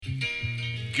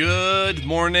Good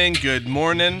morning, good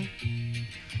morning.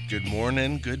 Good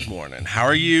morning, good morning. How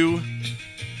are you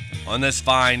on this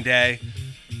fine day?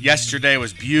 Yesterday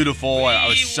was beautiful. I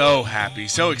was so happy,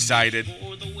 so excited.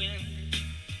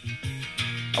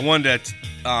 I wanted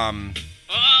to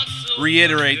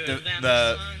reiterate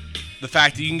the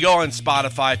fact that you can go on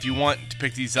Spotify if you want to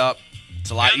pick these up. It's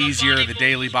a lot easier, the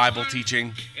daily Bible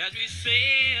teaching.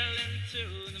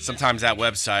 Sometimes that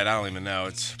website, I don't even know.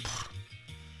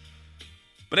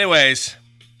 But anyways,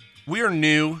 we are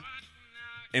new,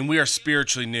 and we are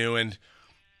spiritually new, and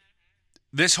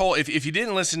this whole, if you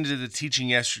didn't listen to the teaching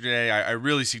yesterday, I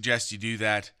really suggest you do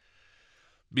that,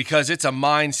 because it's a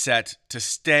mindset to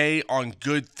stay on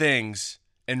good things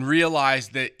and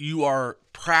realize that you are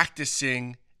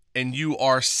practicing and you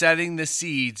are setting the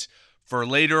seeds for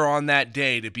later on that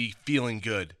day to be feeling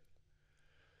good.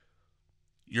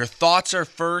 Your thoughts are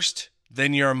first,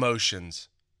 then your emotions.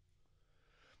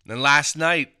 And last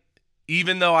night,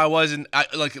 even though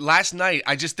last night,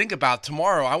 I just think about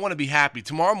tomorrow, I want to be happy.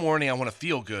 Tomorrow morning, I want to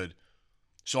feel good.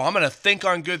 So I'm going to think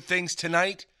on good things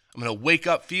tonight. I'm going to wake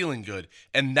up feeling good.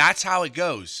 And that's how it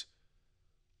goes.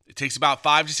 It takes about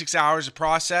 5 to 6 hours to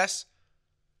process.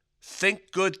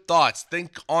 Think good thoughts.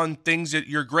 Think on things that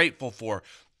you're grateful for.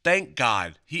 Thank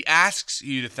God. He asks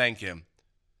you to thank him.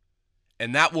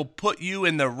 And that will put you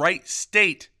in the right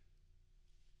state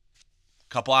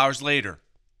a couple hours later.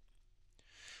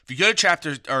 If you go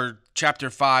to chapter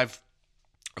 5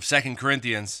 of 2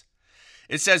 Corinthians,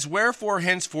 it says, "Wherefore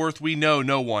henceforth we know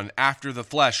no one after the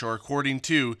flesh or according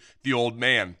to the old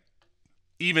man.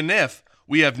 Even if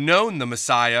we have known the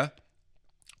Messiah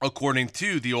according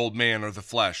to the old man or the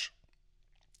flesh,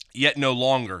 yet no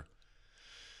longer."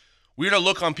 We are to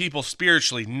look on people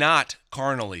spiritually, not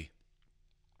carnally.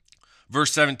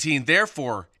 Verse 17,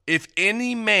 "Therefore, if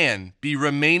any man be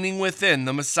remaining within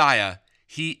the Messiah,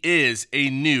 he is a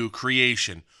new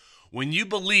creation." When you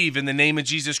believe in the name of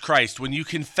Jesus Christ, when you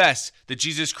confess that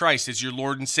Jesus Christ is your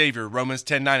Lord and Savior, Romans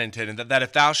 10:9 and 10, and that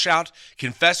if thou shalt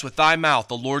confess with thy mouth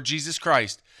the Lord Jesus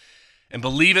Christ, and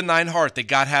believe in thine heart that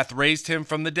God hath raised him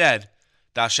from the dead,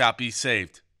 thou shalt be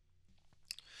saved.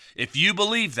 If you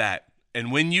believe that,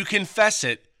 and when you confess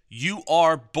it, you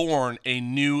are born a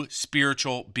new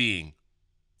spiritual being.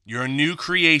 You're a new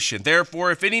creation.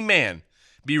 Therefore, if any man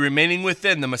be remaining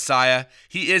within the Messiah,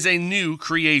 he is a new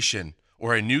creation,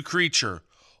 or a new creature.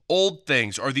 Old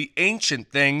things, or the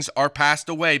ancient things, are passed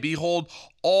away. Behold,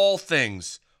 all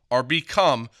things are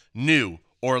become new.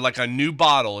 Or like a new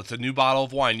bottle. It's a new bottle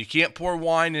of wine. You can't pour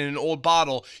wine in an old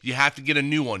bottle. You have to get a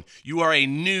new one. You are a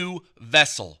new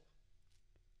vessel.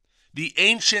 The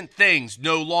ancient things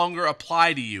no longer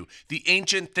apply to you. The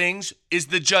ancient things is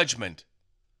the judgment.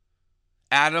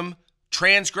 Adam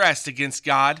transgressed against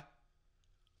God.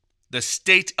 The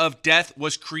state of death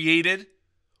was created.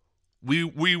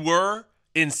 We were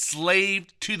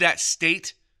enslaved to that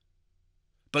state.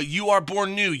 But you are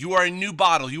born new. You are a new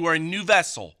bottle. You are a new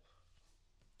vessel.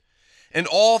 And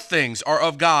all things are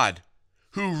of God,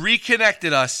 who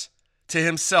reconnected us to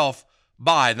himself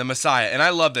by the Messiah. And I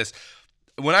love this.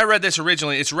 When I read this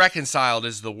originally, it's reconciled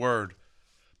is the word.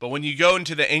 But when you go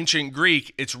into the ancient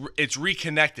Greek, it's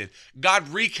reconnected. God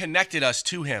reconnected us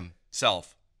to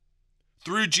himself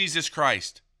through Jesus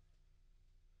Christ.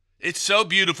 It's so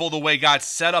beautiful the way God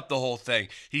set up the whole thing.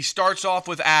 He starts off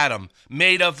with Adam,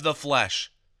 made of the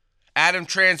flesh. Adam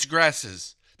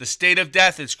transgresses. The state of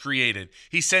death is created.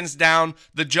 He sends down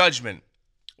the judgment.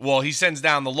 Well, he sends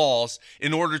down the laws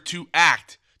in order to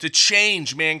act, to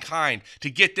change mankind,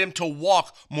 to get them to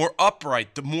walk more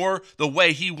upright, the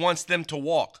way he wants them to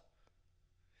walk.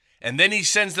 And then he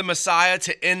sends the Messiah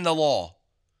to end the law,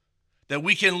 that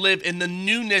we can live in the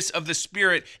newness of the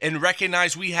Spirit and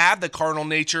recognize we have the carnal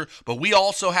nature, but we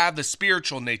also have the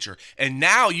spiritual nature. And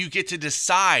now you get to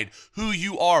decide who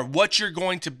you are, what you're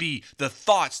going to be, the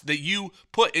thoughts that you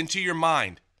put into your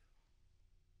mind.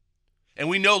 And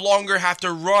we no longer have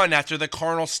to run after the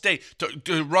carnal state,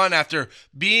 to run after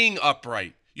being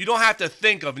upright. You don't have to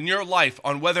think of in your life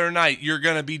on whether or not you're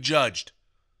going to be judged.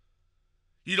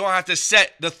 You don't have to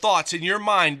set the thoughts in your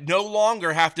mind, no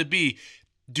longer have to be,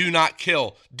 do not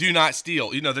kill, do not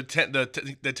steal. You know,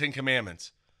 the Ten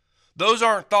Commandments. Those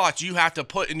aren't thoughts you have to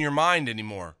put in your mind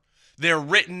anymore. They're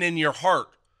written in your heart.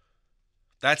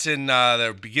 That's in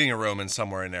the beginning of Romans,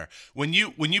 somewhere in there. When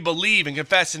you believe and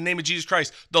confess in the name of Jesus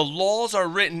Christ, the laws are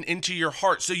written into your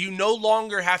heart, so you no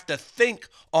longer have to think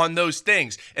on those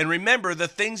things. And remember, the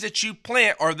things that you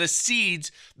plant are the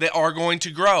seeds that are going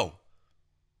to grow.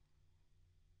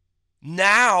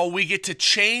 Now we get to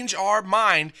change our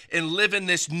mind and live in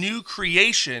this new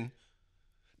creation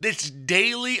that's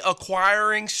daily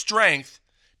acquiring strength,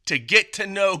 to get to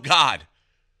know God.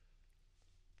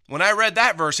 When I read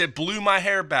that verse, it blew my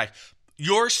hair back.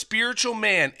 Your spiritual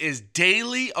man is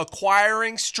daily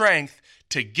acquiring strength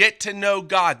to get to know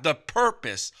God. The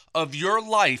purpose of your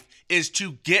life is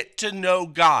to get to know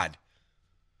God.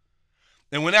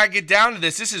 And when I get down to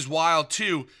this is wild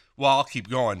too. Well, I'll keep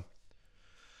going.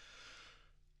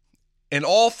 And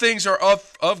all things are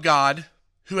of God,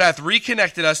 who hath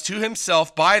reconnected us to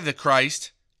himself by the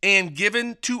Christ, and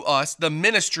given to us the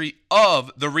ministry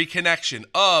of the reconnection,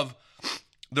 of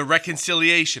the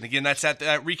reconciliation. Again, that's that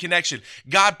reconnection.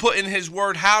 God put in his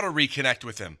word how to reconnect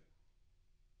with him.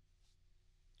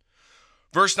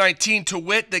 Verse 19, to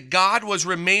wit, that God was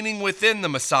remaining within the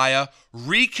Messiah,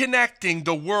 reconnecting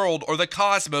the world or the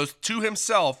kosmos to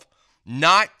himself,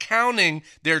 not counting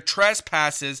their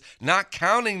trespasses, not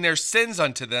counting their sins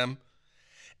unto them,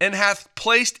 and hath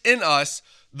placed in us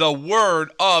the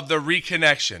word of the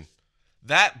reconnection.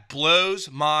 That blows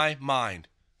my mind.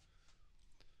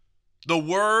 The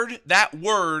word,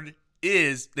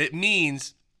 it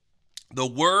means the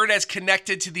word as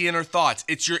connected to the inner thoughts.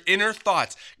 It's your inner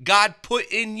thoughts. God put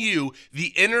in you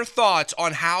the inner thoughts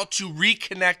on how to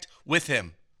reconnect with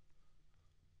him.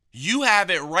 You have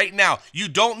it right now. You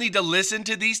don't need to listen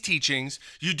to these teachings.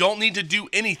 You don't need to do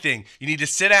anything. You need to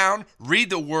sit down, read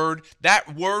the word.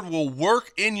 That word will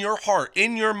work in your heart,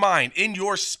 in your mind, in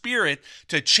your spirit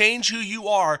to change who you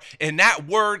are. And that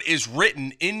word is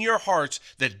written in your hearts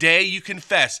the day you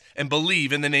confess and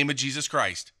believe in the name of Jesus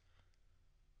Christ.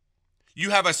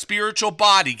 You have a spiritual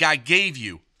body God gave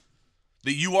you,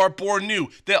 that you are born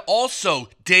new, that also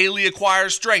daily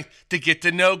acquires strength to get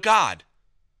to know God.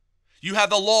 You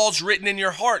have the laws written in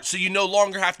your heart, so you no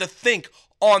longer have to think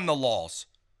on the laws.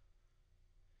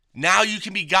 Now you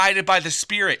can be guided by the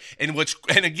Spirit, and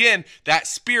again, that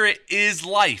Spirit is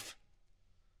life.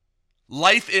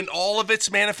 Life in all of its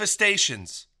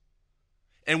manifestations.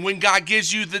 And when God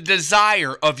gives you the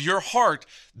desire of your heart,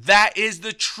 that is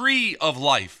the tree of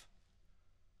life.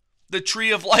 The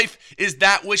tree of life is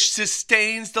that which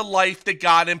sustains the life that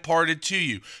God imparted to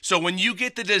you. So when you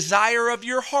get the desire of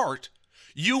your heart,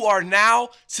 you are now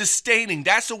sustaining.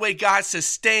 That's the way God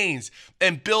sustains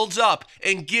and builds up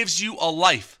and gives you a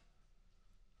life.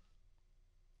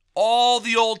 All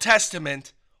the Old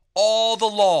Testament, all the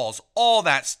laws, all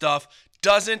that stuff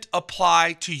doesn't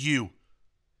apply to you.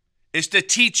 It's to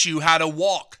teach you how to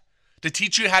walk, to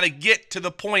teach you how to get to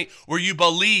the point where you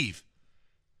believe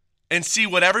and see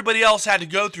what everybody else had to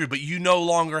go through, but you no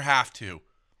longer have to.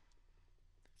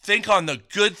 Think on the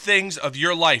good things of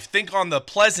your life. Think on the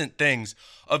pleasant things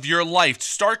of your life.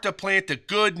 Start to plant the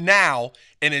good now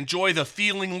and enjoy the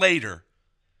feeling later.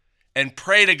 And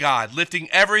pray to God, lifting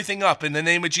everything up in the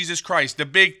name of Jesus Christ, the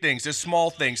big things, the small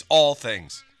things, all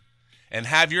things. And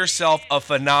have yourself a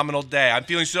phenomenal day. I'm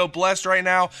feeling so blessed right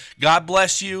now. God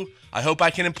bless you. I hope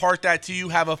I can impart that to you.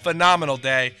 Have a phenomenal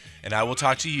day, and I will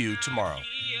talk to you tomorrow.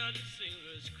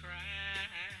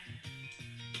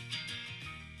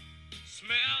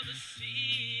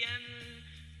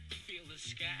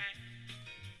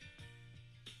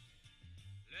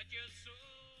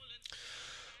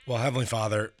 Well, Heavenly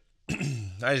Father,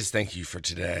 I just thank you for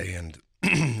today and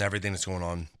everything that's going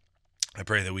on. I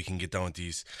pray that we can get done with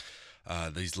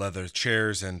these leather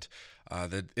chairs and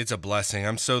that it's a blessing.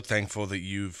 I'm so thankful that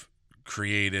you've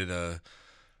created a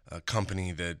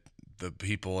company that the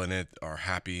people in it are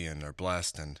happy and are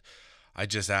blessed. And I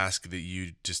just ask that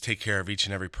you just take care of each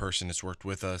and every person that's worked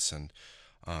with us, and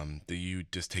that you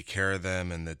just take care of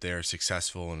them and that they're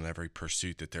successful in every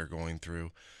pursuit that they're going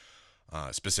through.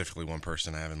 Specifically one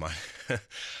person I have in mind. I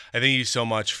thank you so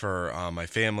much for my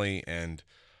family and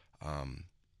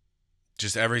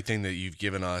just everything that you've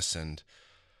given us. And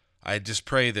I just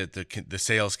pray that the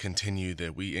sales continue,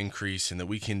 that we increase, and that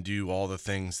we can do all the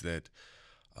things that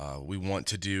we want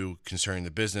to do concerning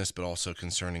the business, but also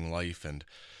concerning life. And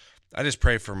I just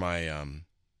pray for my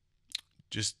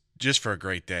just for a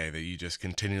great day, that you just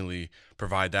continually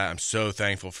provide that. I'm so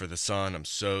thankful for the sun. I'm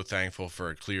so thankful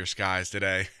for clear skies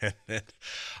today.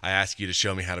 I ask you to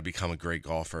show me how to become a great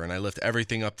golfer, and I lift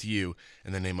everything up to you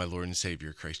in the name of my Lord and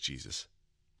Savior, Christ Jesus.